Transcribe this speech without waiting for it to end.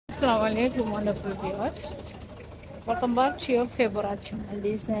Assalamualaikum wonderful viewers. Welcome back to your favorite channel.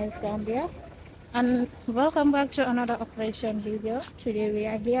 This is Gambia, and welcome back to another operation video. Today we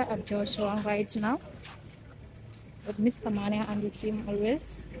are here at Joshua right now with Mr. Mania and the team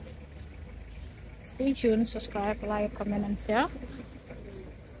always. Stay tuned, subscribe, like, comment and share.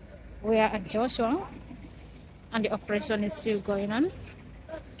 We are at Joshua and the operation is still going on.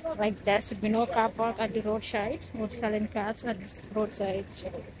 Like there should be no car park at the roadside or selling cars at the roadside.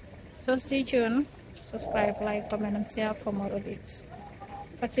 So stay tuned, subscribe, like, comment and share for more of it.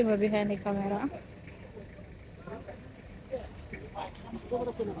 Fatima behind the camera.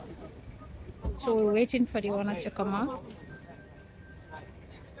 So we're waiting for the owner to come out.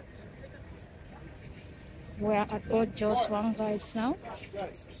 We are at Old Joshua right now.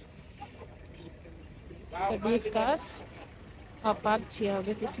 So these cars are parked here,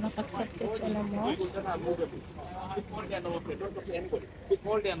 but it's not accepted anymore.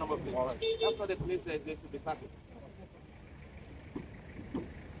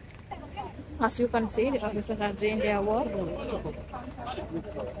 As you can see, the officers are doing their work.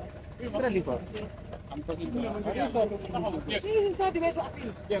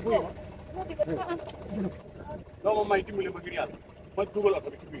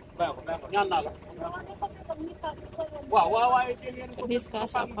 These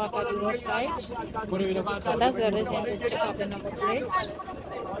cars are parked at the roadside, so that's the reason we check out the number plates.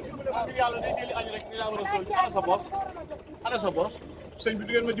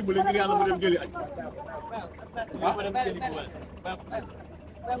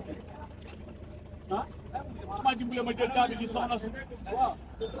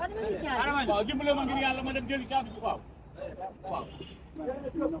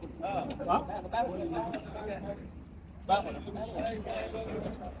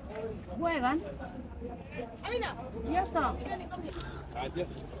 Yes, sir.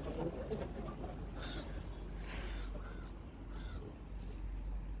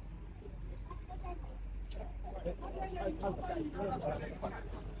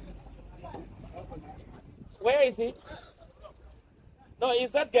 Where is he? No,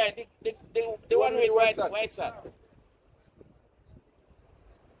 is that guy the one with white shirt?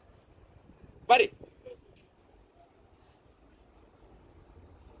 Buddy.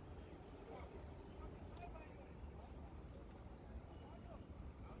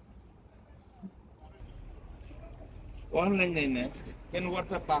 wax nañ leen ne kenn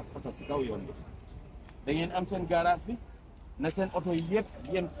warta paak oto si kaw yoon bi da ngeen am seen garage bi na seen oto yi yëpp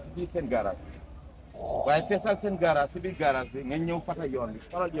yem si biir seen garage bi waaye feesal seen garage si biir garage bi ngeen ñëw fata yoon bi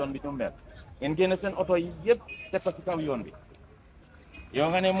xoolal yoon bi ñu mel ngeen génne seen oto yi yëpp teg ko si kaw yoon bi yow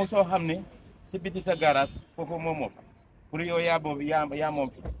nga ne mosoo xam ne si biti sa garage foofu moomoo fa pour yow yaa moom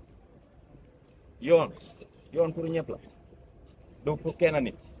fi yoon pour ñëpp la do pour kenn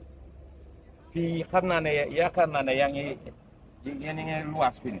nit fii xam naa ne yaakaar naa ne yaa ngi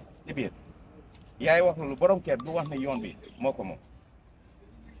luwaas fi ni ci biir yaay wax lu borom kër du wax ne yoon bi moo ko moom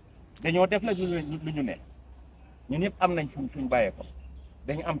dañoo def la lu ñu ne ñun ñëpp am nañ fuñ bàyyee ko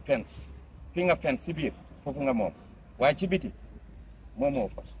dañu am fence fi nga fence ci biir foofu nga moom waaye ci biti moomoo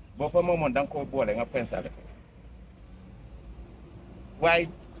fa boo fa moomoon da nga ko boole nga fence avec waaye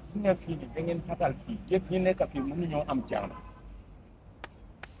gis nga fii ni da ngeen xatal fii yëpp ñu nekk fii mënuñoo am jàmm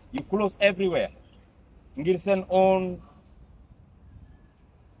you close everywhere ngir seen own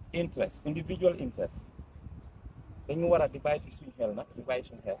interest individual interest dañu war a di bàyyi ci suñu xel nag di bàyyi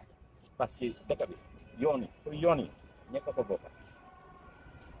suñu xel parce que dëkk bi yoon yi ñëpp a ko bokk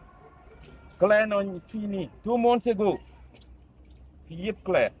clair noonu fii nii 2 months ago fii yëpp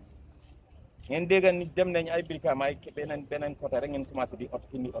clair ngeen dégg ni dem nañ ay brikam ay beneen côté rek ngeen commencé di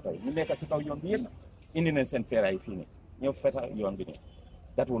indi oto yi ñu nekk si kaw yoon bi yëpp indi nañ seen feeraay fii nii ñëw feta yoon bi nii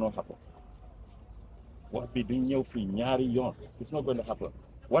that will not happen. Wax bi duñ ñëw fii ñaari yoon it's not going to happen.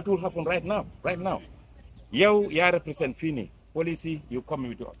 What will happen right now yow yaa represent fii nii police yi you come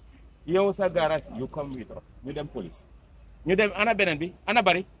with us yow sa garage you come with us ñu dem police ñu dem ana beneen bi ana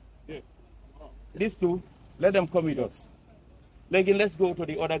bari these two let them come with us léegi let's go to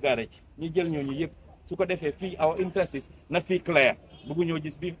the other garage ñu jël ñooñu yëpp su ko defee fii our interest is na fii clair bëggu ñoo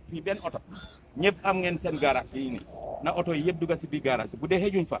gis bi fii benn oto ñëpp am ngeen seen garage yi nii na oto yi yëpp dugga si biir garage bu dee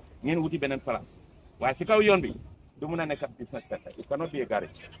xejuñ fa ngeen wuti beneen place waaye si kaw yoon bi du mun a nekk business center it cannot be a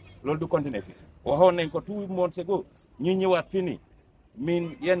garage loolu du continuer fi waxoon nañ ko 2 months ago ñu ñëwaat fii nii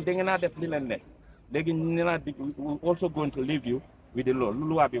miin yéen da ngeen a def li leen ne léegi ñu naa di also going to leave you with the law lu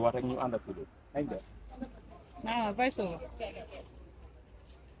luwaa bi wax rek ñu ànd ak si loolu nañ def vice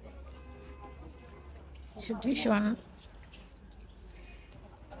tradition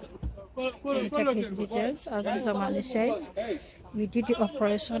to check his details. As Gizamani said, we did the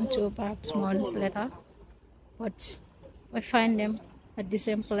operation 2 months later, but we find them at the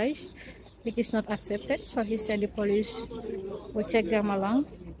same place. It is not accepted, so he said the police will take them along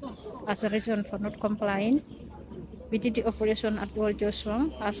as a reason for not complying. We did the operation at Old Joshua.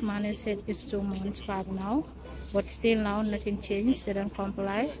 As Mane said, it's 2 months back now, but still now nothing changed. They don't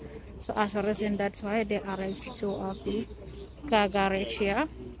comply. So as a reason, that's why they arrest 2 of the car garage here.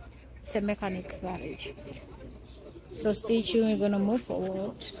 It's a mechanic garage. So stay tuned. We're gonna move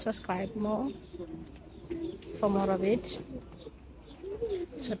forward. Subscribe more for more of it.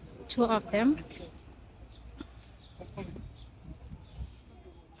 So 2 of them.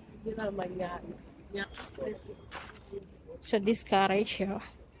 So this garage here,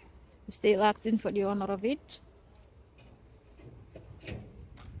 still asking for the owner of it.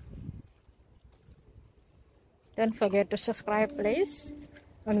 Don't forget to subscribe, please.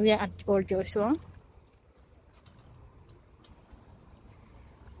 And we are at Old Joshua.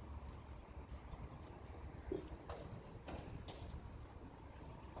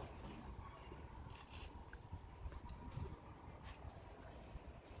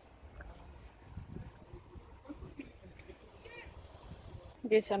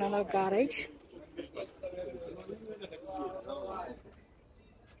 This is another garage.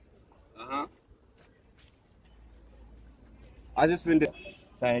 I just went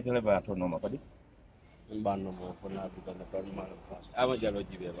saya itu lebar atau nama apa di? Mbano mo pernah bukan dapat malam pas. Ama jalo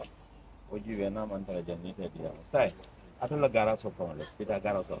jibe ba. Oji wena mantara jani tadi ya. Saya atau negara sokong le, kita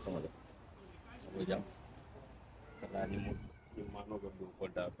negara sokong le. Ko jam. Kala ni mo ni mano go do ko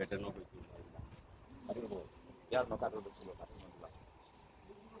da pete no ko. Aduh ko, ya no kado do silo kado man lah.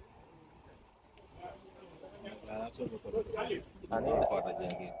 Kala so ko. Ani Ko da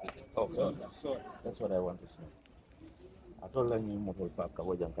jangi. oh so that's what I want to say. Atau lagi motor pak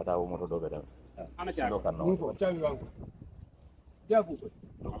kau jangan kata motor do beda. Silo kan no. Jago.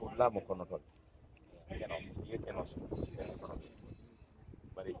 La mo kono tol. Keno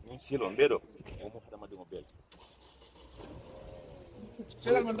bari ni silo bedo o mo hada madi mo bel.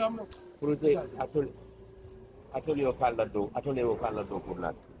 Sila mandam. Projet atol yo kala do pour la.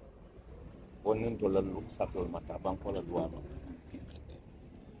 Onin to lalu satol mata bang kola duano.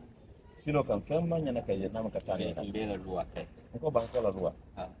 Silo kan kema nyana kay nama katani na Mbela luwa kay. ko bang kola dua.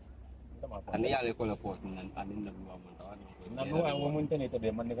 Ani yale ko la fo nan anin na luwa man tawani ko. Na luwa mo mun tane to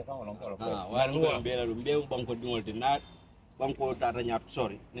be man ka kan kola ko. Wa luwa mbela lu mbew banko dingol ti na banko tata nyaat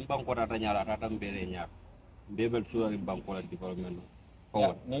sorry. Ni banko tata nyaala tata mbele nyaat. Mbebel suwari banko la di ko men.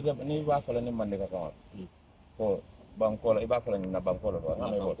 Ko Ni ba fala ni man ka kan. Ko bang kola iba fala ni na bang kola do. Na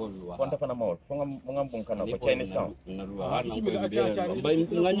mo. Konta kana mo. Fo ngam bung kana ko Chinese town. Na luwa na ko mbele.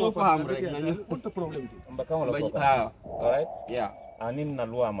 Nganyo faham rek nganyo. What's the problem? Mbaka wala ko. Alright? Yeah. Anin na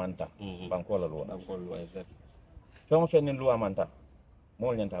luwa manta. Bang kola luwa. Banko luwa exact. Fɛn o fɛn ni luwa man ta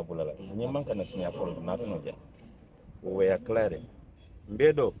mɔgɔw ɲɛ t'a bolo la ni man kana siɲɛ fɔlɔ n'a bɛ n'o jɛ o ya claire n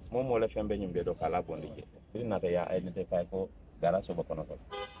bɛ dɔn mɔgɔ la fɛn bɛ ɲin bɛ dɔn k'a la bɔn de jɛ biri na tɛ ya identify ko gara sɔbɔ kɔnɔ kɔ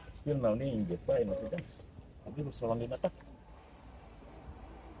still now ni yin jɛ fa ye n'o tɛ a bɛ sɔrɔ ni na ta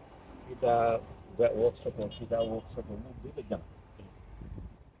kita workshop mu bɛ bɛ jan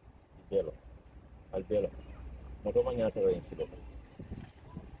albelo moto ma ɲa tɔrɔ yin si dɔ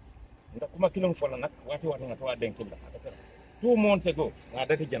nda kuma kilon fola nak wati nga to den kinda 2 months ago nga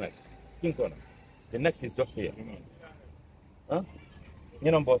dati janal king kona the next is just here huh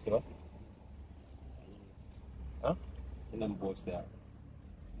ñenam boss ba huh Inam boss there.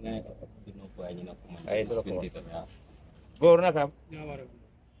 Ne dino ko ay na kuma. Ay to ko. Gor na kam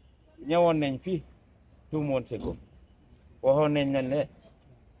ñewon nañ fi 2 months ago waxon nañ lan ne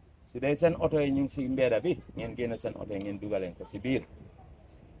su dee seen auto yi ñu ci mbéda bi ngeen génn seen auto ngeen dugalen ko ci biir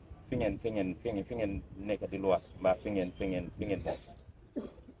fi ngeen nekk di luwas mbaa fi ngeen moom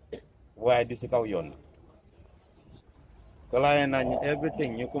waaye di si kaw yoon kalaay nañ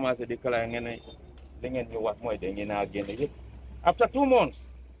everything ñu commencé di kalaay ngeen li ngeen ñu wax mooy de ngeen a génn yëpp after 2 months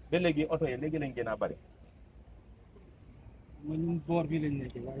ba léegi oto yi léegi lañ gën a bari ñun boor bi lañ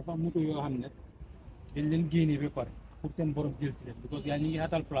nekk waaye dafa am moto yoo xam ne dañ leen génnee ba pare pour seen borom jël si leen because yaa ñu ngi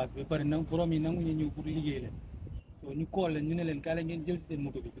xatal place ba pare nag borom yi nangu ñu ñëw pour liggéey leen so ñu kool leen ñu ne leen kaay la ngeen jël si seen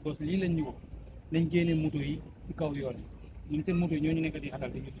moto bi because lii lañ ñu wax nañ génne moto yi si kaw yoon yi ñun seen moto yi ñoo ñu nekk di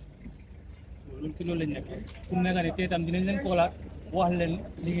xatal di ñu gis so loolu si loolu lañ nekk pour nekk ne tey tam dinañ leen koolaat wax leen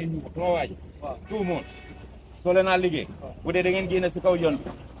li ngeen ñu wax sama waaj waaw 2 months soo leen a liggéey bu dee da ngeen génne si kaw yoon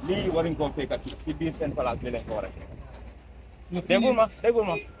bi lii waruñ koo fekkat si biir seen place bi leen ko war a déggul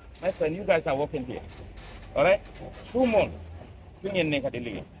ma my friend you guys are working here all right 2 months fi ngeen nekk di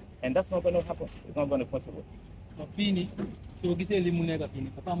liggéey and that's not going to happen it's not going to possible so fii nii soo gisee li mu nekk fii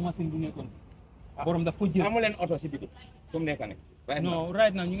nii dafa am machine bu nekkoon borom daf ko jël amu leen oto si biti fu mu nekk ne non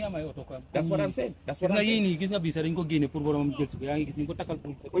right now ñu ngi am ay oto quoi that's what I'm saying gis nga yii nii gis nga bii sax dañ ko génne pour boromam jël si ko yaa ngi gis ni ko takkal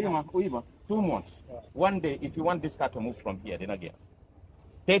pour uyuma 2 months one day if you want this car to move from here dina génn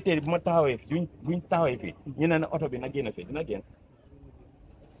tey bu ma taxawee buñ taxawee fii ñu ne oto bi na génn fii dina génn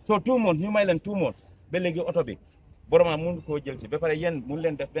so 2 months ñu may leen 2 months ba léegi oto bi boromam mun koo jël si ba pare yéen mun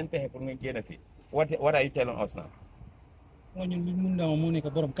leen def benn pexe pour nga génn fii what are you telling us now moo ñun li mun naa moo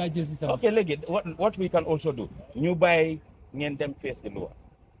nekk borom kaa jël si sama okay léegi what we can also do ñu bàyyi ngeen dem face the law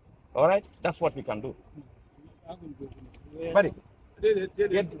all right that's what we can do bari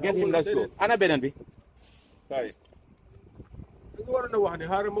get in let's go ana beneen bi sorry nga waroon a wax ne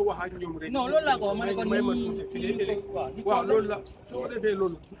xaaral ma wax ak ñoom rek non loolu laa ko wax ma ne ko waaw loolu la soo defee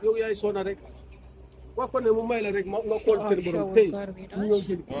loolu yow yaay sona rek wax ko ne mu may la rek ma xool seen borom tey ñu ñëw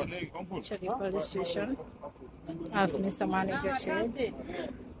jël to the police station, as Mr. Manager said.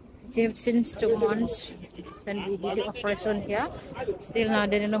 Since 2 months when we did the operation here, still now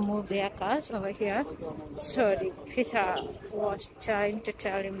they didn't move their cars over here. So the fitter was trying to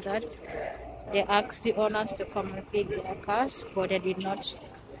tell him that they asked the owners to come and pick their cars, but they did not.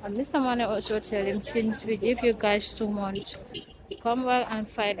 And Mr. Mane also tell him, since we give you guys 2 months, come back and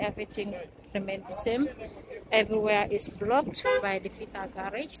find everything remain the same. Everywhere is blocked by the fitter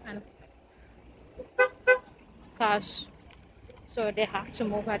garage and cars. So they have to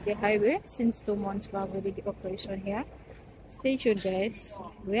move at the highway since 2 months back we did the operation here. Stay tuned guys.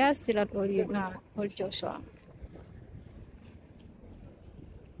 We are still at Old Joshua.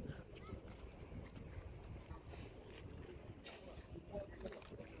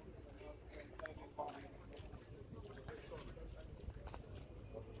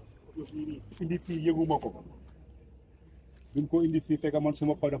 indi fii yëguma ko bi ko indi fii fekk man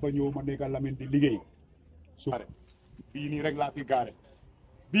suma ko dafa ñëw ma nekk Lamin di liggéey su bii nii rek laa fi gaare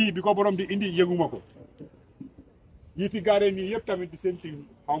bii bi ko borom di indi yëguma ko yi fi gaare nii yëpp tamit di seen ting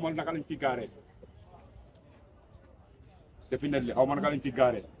xaw ma naka lañ fi gaare definitely xaw ma naka lañ fi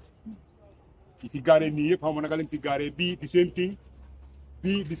gaare yi fi gaare nii yëpp xaw ma naka lañ fi gaare bii di seen ting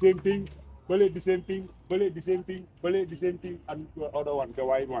bii di seen ting bële di seen ting bële di seen ting bële di seen ting and other one the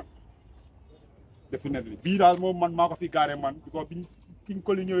white one definitely bii daal moom man maa ko fi gaare man because biñ kiñ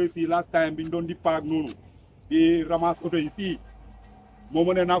ko li ñëwee fii last time biñ doon di paak noonu di ramasse oto yi fii moo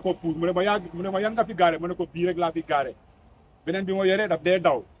ma ne naa ko puus mu ne ma yan nga fi gaare ma ne ko bii rek laa fi gaare beneen bi ma yoree daf dee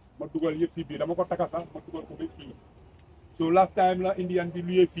daw ma dugal yëpp si biir dama ko taka sax ma dugal ko ba fii so last time la indian bi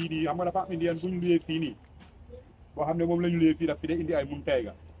luyee fii nii xam nga dafa am indian bu ñu luyee fii nii boo xam ne moom la ñu luyee fii daf fi de indi ay mun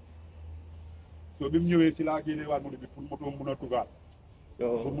tayga so bi mu ñëwee si laa génnee waat mu ne bi pour moto mun a tugaal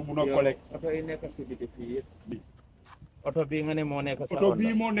pour mu mun a collecte oto yi nekk si biti fii yëpp oto bi nga ne moo nekk sa oto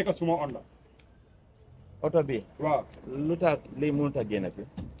bii moo nekk suma onda oto bi waaw lu tax lii mënut a génn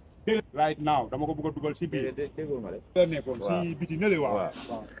fi right now dama ko bëgg a dugal si biir déggoo ma rek la nekkoon si biti nële waaw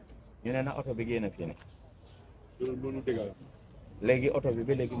ñu ne na oto bi génn fii ne loolu dëgg la léegi oto bi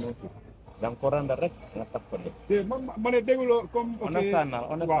ba léegi moo fi da nga ko randal rek nga taf ko de ma ne dégguloo comme understand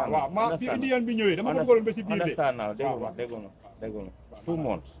waaw ma bi indian bi ñëwee dama ko bëggoon ba si biir de understand now déggoo ma 2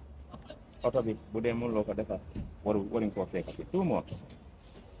 months oto bi bu dee mënuloo ko defar waruñ koo fekk fi 2 months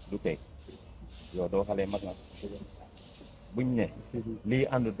du tey yow doo xale mag na buñ ne lii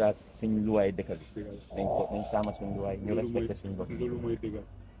àndu daal suñ luwaay dëkk bi dañ saama suñ luwaay ñu respecté suñ bopp loolu mooy dëgg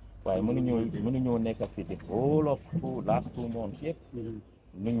waaye mënuñoo nekk fii di whole of last 2 months yëpp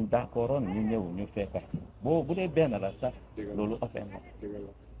nuñ d'accordoon ñu ñëw ñu fekk bu dee benn la sax loolu offense la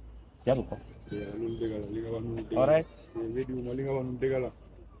jaru ko loolu dëgg la li nga wax noonu alright li nga wax noonu dëgg la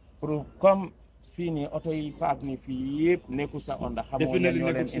pour comme fii nii oto yi paak ni fii yëpp nekkul sa onda xamoo ne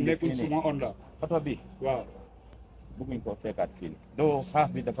ñoo leen indi nekkul suma onda oto bi waaw bëgguñ koo fekkaat fii doo xaaf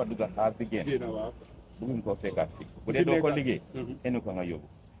bi dafa dugga xaaf bi génn waaw bëgguñ koo fekkaat fii bu dee doo ko liggéey enu ko nga yóbbu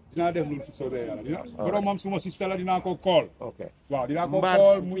dinaa def loolu si soobee yàlla borom moom suma sista la dinaa ko call ok waaw dinaa ko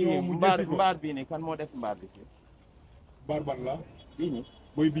call mu ñëw mu jël ko mbaar bii nii kan moo def mbaar bi fii mbaar ban la bii nii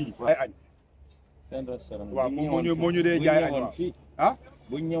mooy bii ay añ seen restaurant waaw moo ñu dee jaay añ waaw fii ah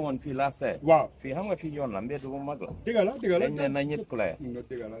buñ ñëwoon fii last time waaw fii xam nga fii yoon la mbedd bu mag la dëgg la dañ ne na ñëpp clair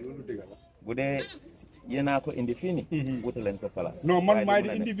dëgg la loolu dëgg la bu dee yéenaa ko indi fii nii wuta leen ko place non man maay di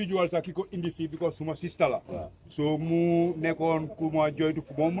individual sax ki ko indi fii because suma sista la so mu nekkoon ku ma joytu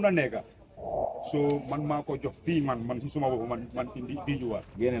fu moo mun a nekka so man maa ko jox fii man si suma bopp man individual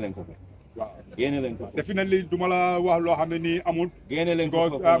génne leen ko waaw génne leen ko definitely duma la wax loo xam ne nii amul génne leen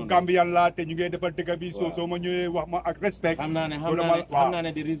ko Gambian la te ñu ngi defal dëkk bi soo ma ñëwee wax ma ak respect xam naa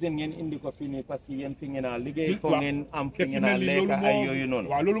ne di reason ngeen indi ko fii nii parce que yéen fi ngeen a liggéey ko ngeen am fi ngeen a lekk ay yooyu noonu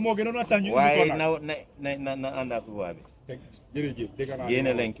waaw loolu moo gënoon a tax ñu indi ko waaye nag na ànd ak loi bi jërëjëf dégg naa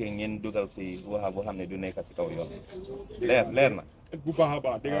yéene leen ki ngeen dugal si waxa boo xam ne du nekk si kaw yoon leer na bu baax a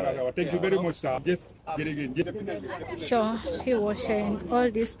baax dégg naa wa thank you very much sir jëf jërëjëf So he was saying all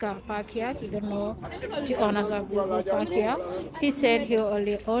this car park here, he don't know the owners of the park here. He said he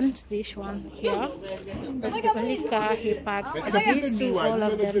only owns this one here. That's the only car he parked. And these two, all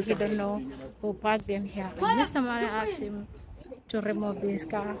of them, he don't know who parked them here. And Mr. Mane asked him to remove this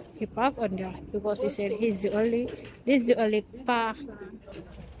car. He parked on there because he said this is the only car.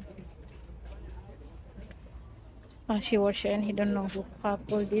 As he was saying, he don't know who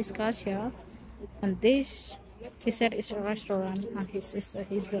parked all these cars here. And this, he said, is a restaurant, and his sister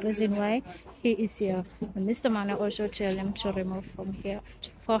is the reason why he is here. And Mr. Mane also tell him to remove from here,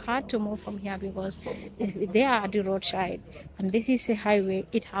 for her to move from here, because if they are at the roadside and this is a highway,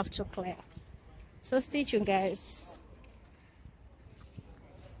 it have to clear. So stay tuned, guys.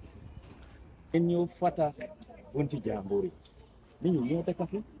 in ñu fata wonti jambori ni ñu ñoo tekk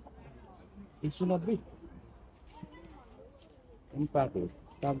fi it should not be in park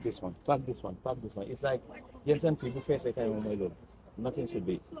this one it's like yensen fi bu fessé kay mo moy lool nothing should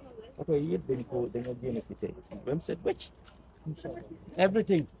be auto yépp dañ nga gëna fi tay bam set wecc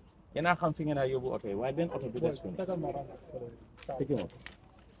everything yana xam fi ngeen yobu auto way ben auto du dess ko tegi mo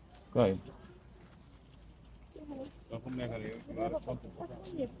koy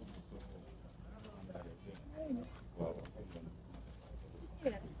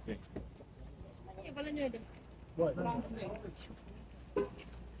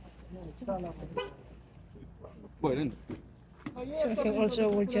So he also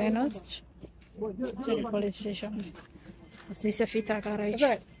will join us to the police station. Is this a Fita garage?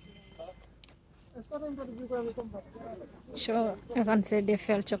 So I can say they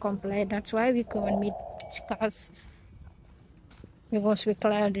failed to comply. That's why we come and meet cars, because we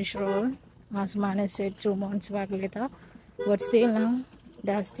cleared this road, as Mane said 2 months back later. But still now,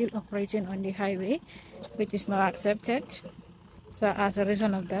 they are still operating on the highway, which is not accepted. So as a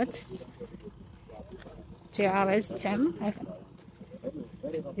reason of that, they arrest him.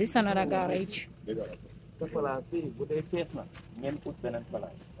 This is another garage. sa place bi bu dee fees na ngeen ut beneen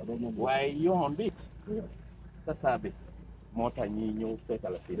place waaye yoon bi sa service moo tax ñi ñëw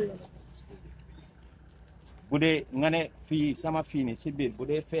fekkala fii bu dee nga ne fii sama fii ni si biir bu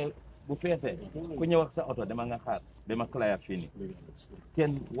dee bu feesee ku ñëw ak sa oto dama nga xaar dama clair fii ni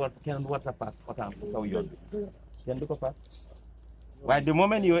kenn warta pass otam kaw yoon bi kenn du ko pass waaye the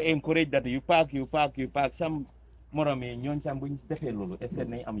moment you encourage that you park some morom yi ñooñ tam buñ defee loolu est-ce que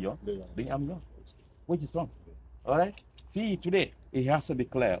dinañ am yoon duñ am yoon which is wrong. All right? Fee today, it has to be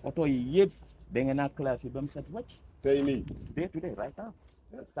clear. Auto yep, then not clear for them set watch. Day today, right now.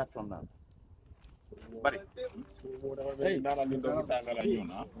 Let's start from now. But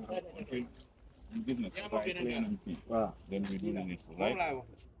business then we do this, right?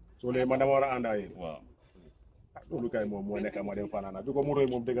 So le man dama wara anda yi. Waaw. Loolu kay moom moo nekk ma dem fanaan bi ko moto yi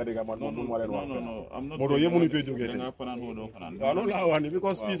moom dëgg man moom ma leen wax moto yëpp mënu fee jógee tey waaw loolu laa wax ni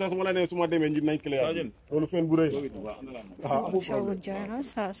because fii sax su ma la nee su ma demee nji nañ clear loolu fen bu rëy So join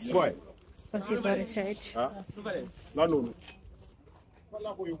us as boy possible said. la noonu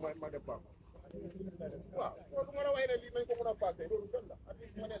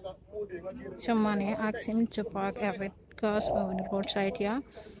Someone asked him to park every cars on the roadside here.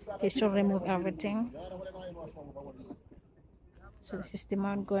 He should remove everything. So this is the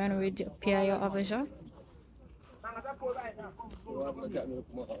man going with the PIO officer.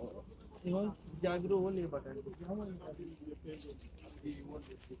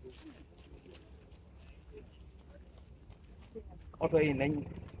 auto yi nañ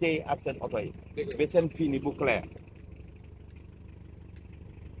tey ak seen auto yi ba seen fii ni bu clair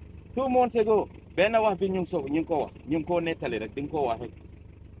 2 months ago benn wax bi ñu ngi ko nettali rek di nga ko wax rek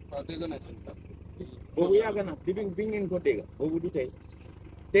boobu yàgg na bi ngeen ko dégg boobu du tey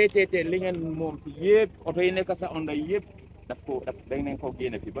tey li ngeen moom fi yëpp auto yi nekk sa onda yëpp dañ nañ ko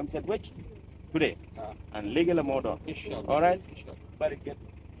génne fi ba mu set wecc today and léegi la moo doon all right bari get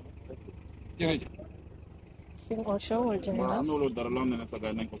He also will join us.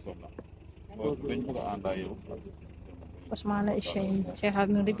 Osmana is saying they have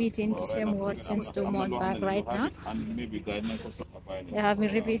been repeating the same word since 2 months back right now. They have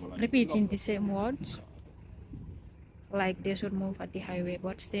been repeating the same words, like they should move at the highway,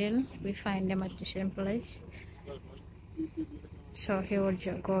 but still we find them at the same place. So he will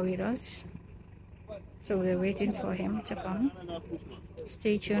go with us. So we're waiting for him to come.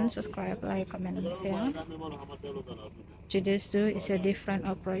 Stay tuned, subscribe, like, comment, and share. Today's too is a different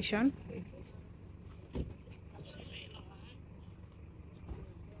operation.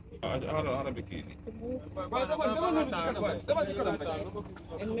 And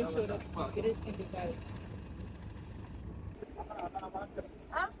make sure that it is in the bag.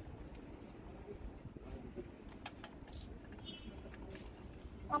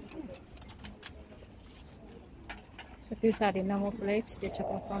 So these are the number plates they took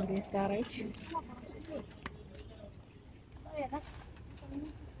off from this garage.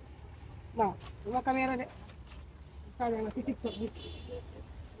 Nah, cuma kamera deh. Saya masih TikTok ni.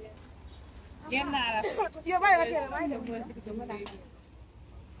 Dia nak. Dia bayar dia, bayar buat sih semua.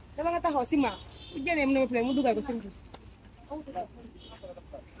 Kalau kata hosi mah, dia ni mana play muda aku sini.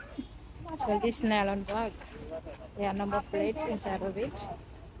 So this nylon bag, there are number plates inside of it.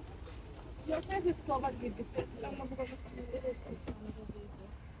 Your face is covered with this.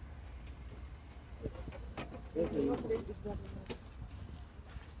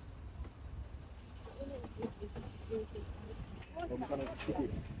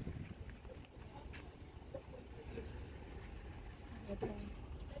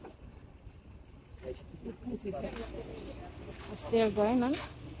 Still going on.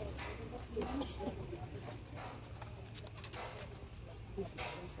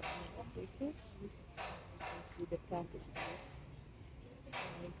 See the traffic is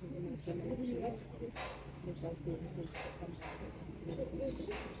starting to because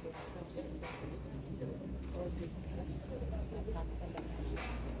all these cars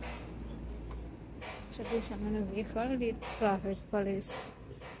So this is another vehicle, the traffic police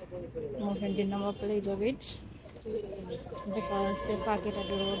moving the number plate of it because they park it at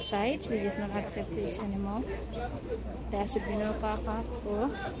the roadside. We just not accept it anymore. There should be no car park or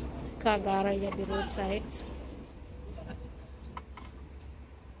car garage at the roadside.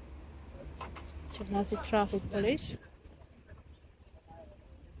 So that's the traffic police.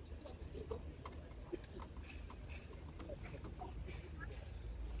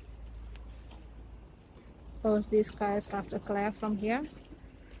 Suppose these cars have to clear from here.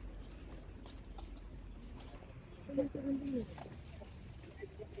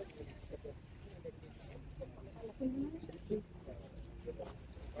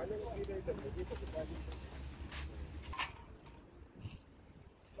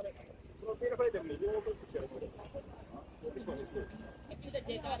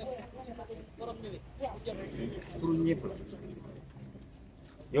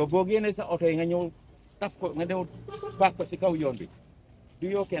 yow boo génnee sa oto yi nga ñëw taf ko nga dew baax ko si kaw yoon bi du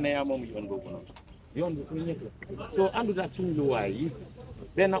yoo kenn yaa moom yoon boobu noonu yoon bi pour ñëpp la soo àndut ak suñu luwaay yi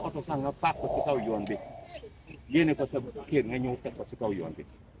benn oto sax nga baax ko si kaw yoon bi génne ko sa kër nga ñëw teg ko si kaw yoon bi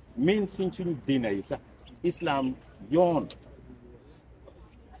min suñu diina yi sax islam yoon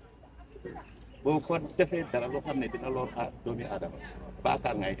boo fa defee dara loo xam ne dina lor doomi aadama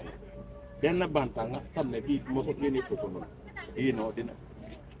baakaar ngay def benn banta nga xam ne bii moo ko génnee foofu noonu bii noo dina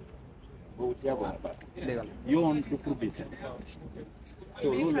boo teewoon yoon du pour business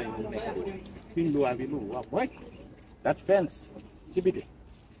so loolu lañ nekk suñ loi bi lu wax waay that fence si biti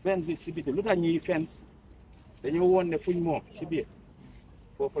fence bi si biti lu tax ñuy fence dañoo woon ne fuñ moom si biir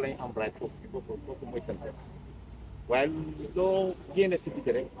foofu lañ am right foofu mooy seen fence waaye loo génne si biti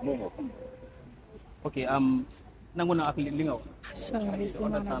rek moomoo ko. Okay, nangu na ak li nga wax. So this is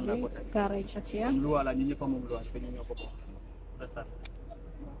one of the garage here. Lu wala ñu ñëpp moom lu wax ñu ñoo ko bokk. Understand?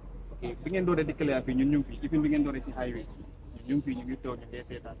 Okay, bi ngeen doore di clear fi ñun ñu fi ifin bi ngeen doore si highway ñu fi ñu ngi toog ñu dee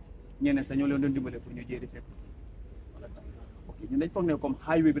seetaan ñeneen sa ñoo leen doon dimbale pour ñu jéeri seet. Okay, ñun dañ foog ne comme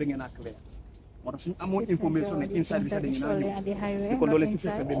highway bi rek ngeen a clear. Moo tax suñu amoon information ne inside bi sax dañu naan ñëw ko doole fi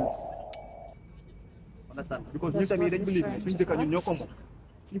fekk benn. Understand? Because ñu tamit dañ believe ne suñu dëkk ñun ñoo ko moom.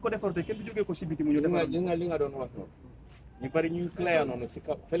 ñu ko defar te kenn du jógee ko si biti mu ñu defar li nga doon wax noonu ñu bari ñu clair noonu si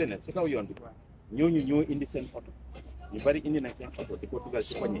kaw fële na si kaw yoon bi ñooñu ñoo indi seen oto ñu bari indi nañ seen oto di ko dugal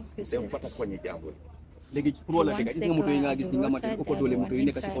si koñi dem fata koñi jàmbur léegi ci pour la dëgg gis nga moto yi nga gis ni nga xamante ni ko doole moto yi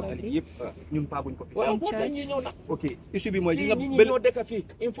nekk si kaw tali yëpp ñun paaguñ ko fi waaw ñu ñëw nag ok issue bi mooy fii ñi ñoo dëkk fii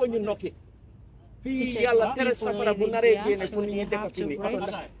il faut ñu nokki fii yàlla tere safara bu naree génne fu nit ñi dëkk fii nii oto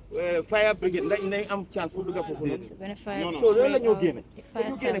ndax fire brigade ndax nañ am chance pour dugg foofu noonu so loolu la ñoo génne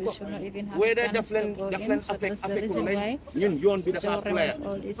ñu génne ko wéy daf leen affecté nañ ñun yoon bi dafa clair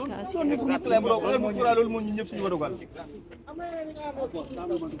loolu moo ñu loolu moo ñu ñëpp suñu war a dugal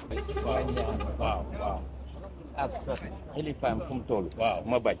waaw ak sa xilifaam fu mu toll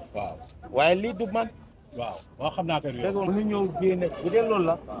ma bañ waaye lii du man waaw xam naa ko dégg nga ñu ñëw génne bu dee loolu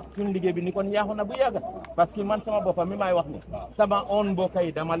la suñu liggéey bi ni kon yaaxu na bu yàgga parce que man sama boppam mi may wax ni sama own mbokk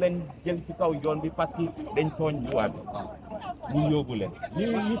yi dama leen jël si kaw yoon bi parce que dañ tooñ luwaa bi ñu yóbbu leen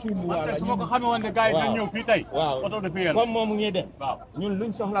lii fi luwaa la su ma ko xamee woon ne gars yi dañ ñëw fii tey waaw oto de payé comme moom ngi dem ñun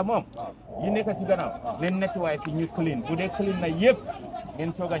luñ soxla moom yi nekk si gannaaw leen nettoyé fi ñu clean bu dee clean na yëpp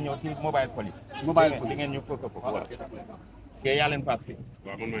ngeen soog a ñëw si mobile police. di ngeen ñu fokk foofu waaw. ke yaa leen paas fi.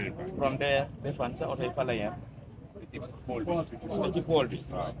 waaw man maa leen paas. from there ba fan sa oto yi fa la yem. ci pool bi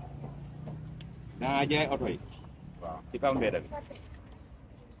waaw. da nga jaay oto yi. waaw ci kaw mbedd bi.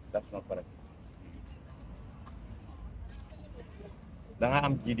 that's not correct. da nga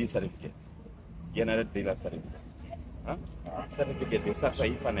am GD certificate. general dealer certificate. ah certificate bi sarta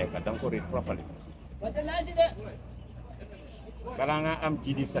yi fa nekk da nga ko read properly. bala nga am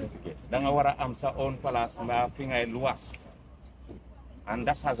GD certificate da nga war a am sa own place mbaa fi ngay luwas. And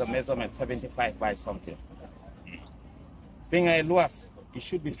that has a measurement 75 by something. Being a luas, it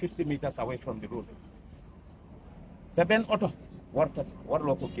should be 50 meters away from the road. Seven auto, what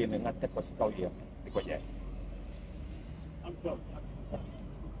local gain and not take us out here because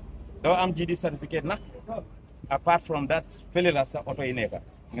though I'm GD certificate now. Apart from that, Felilasa auto in ever.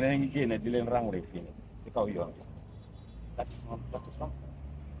 Again, a dealing wrong rate because you that is wrong.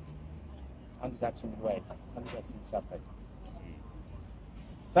 And that's right. And that's in subject.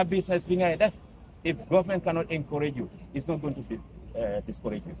 Some business being like that, if government cannot encourage you, it's not going to be,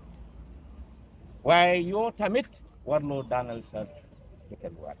 discourage you. Why you tamit, what no Donald said, you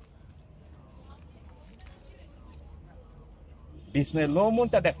can work. Business no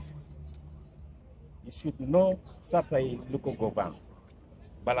munta def. You should know supply local government.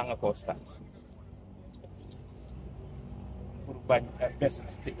 Balanga ko start.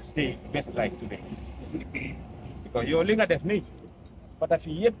 Best like today. Because you're linga def need. But if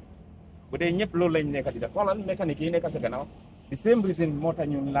you bu dee ñëpp loolu lañ nekk di def xoolal mécanique yi nekk sa gannaaw the same reason moo tax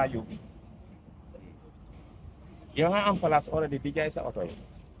ñun laa yóbbu yow nga am place already di jaay sa oto yi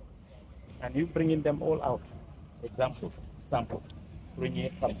and you bringing them all out sample pour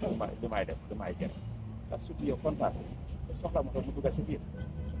ñi xam li may def li may jël ndax surtout yow contact soxla moto mu dugg si biir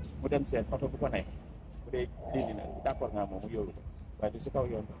mu dem seen oto bu ko nekk bu dee dindi na d'accord nga moom mu yóbbu ko waaye di si kaw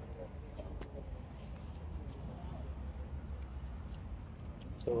yoon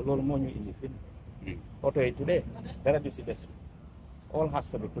so loolu moo ñu indi fi auto yi today dara du si des all has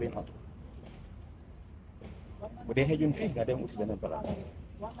to be clean up bu dee xëjun fii nga dem uti beneen place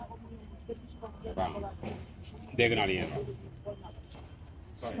waaw dégg naa li ngeen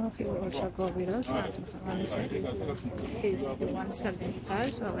So he will also go with us, as Mr. said. He's the one selling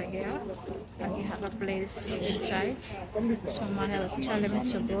cars over here, and he have a place inside. So Manuel tell him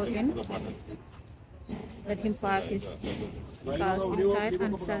to go in. Let him park his cars inside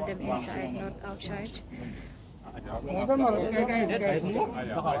and sell them inside, not outside. He's the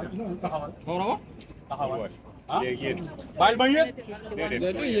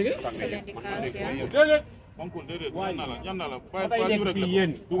one selling the cars here. Onkul déedéet ñaan naa la bàyyi ñu rek la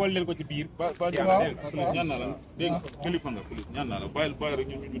yéen dugal leen ko ci biir ba ñaan naa la dégg nga kilifa nga police ñaan naa la bàyyi rek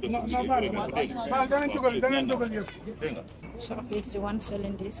ñu def So he's the one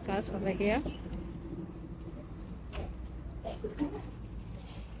selling these cars over here.